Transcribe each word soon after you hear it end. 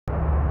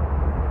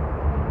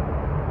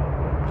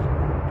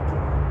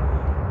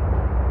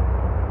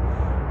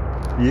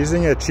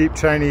Using a cheap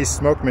Chinese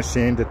smoke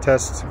machine to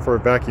test for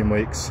vacuum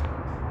leaks.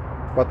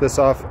 Bought this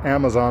off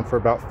Amazon for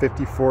about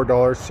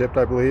 $54 shipped,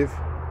 I believe.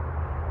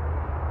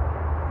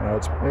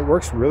 It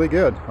works really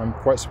good. I'm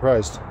quite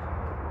surprised.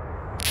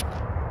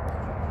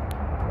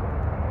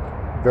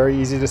 Very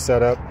easy to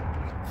set up.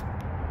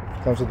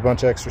 Comes with a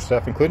bunch of extra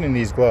stuff, including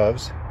these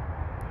gloves.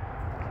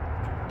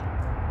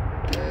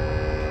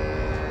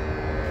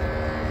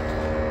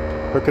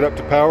 Hook it up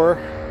to power,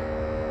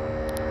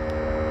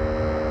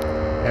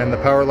 and the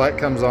power light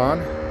comes on.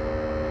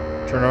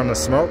 Turn on the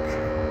smoke,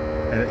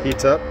 and it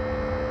heats up.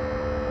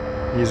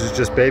 It uses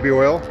just baby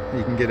oil.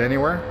 You can get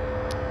anywhere.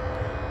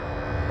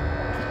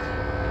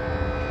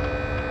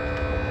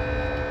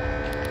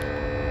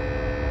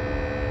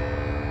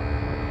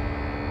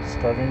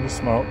 Starting to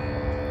smoke.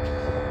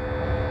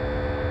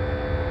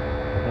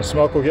 The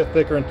smoke will get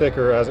thicker and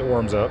thicker as it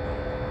warms up.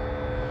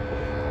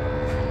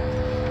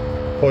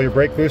 Pull your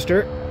brake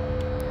booster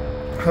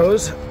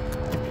hose,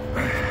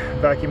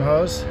 vacuum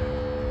hose.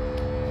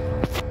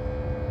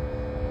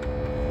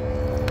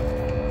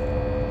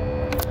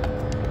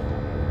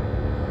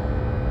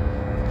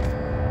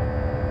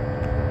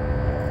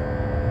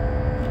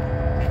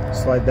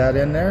 Slide that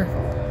in there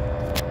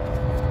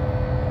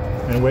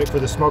and wait for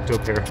the smoke to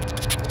appear.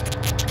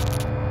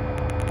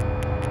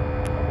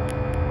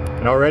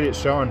 And already it's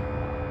showing.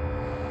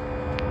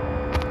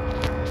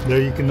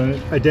 There you can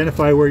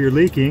identify where you're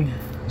leaking,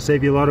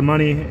 save you a lot of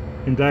money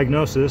in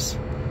diagnosis.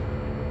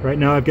 Right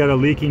now I've got a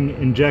leaking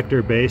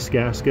injector base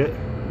gasket,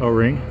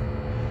 O-ring,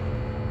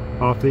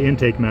 off the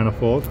intake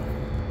manifold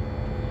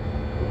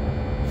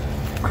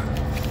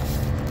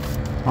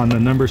on the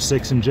number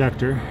 6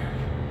 injector.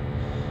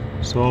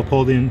 So I'll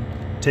pull the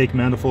intake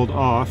manifold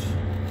off,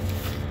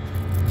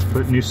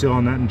 put new seal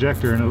on that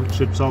injector, and it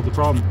should solve the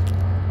problem.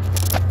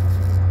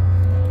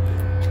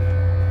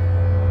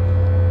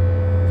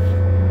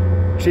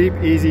 Cheap,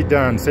 easy,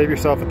 done. Save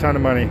yourself a ton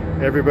of money.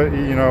 Everybody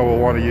you know will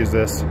want to use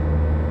this.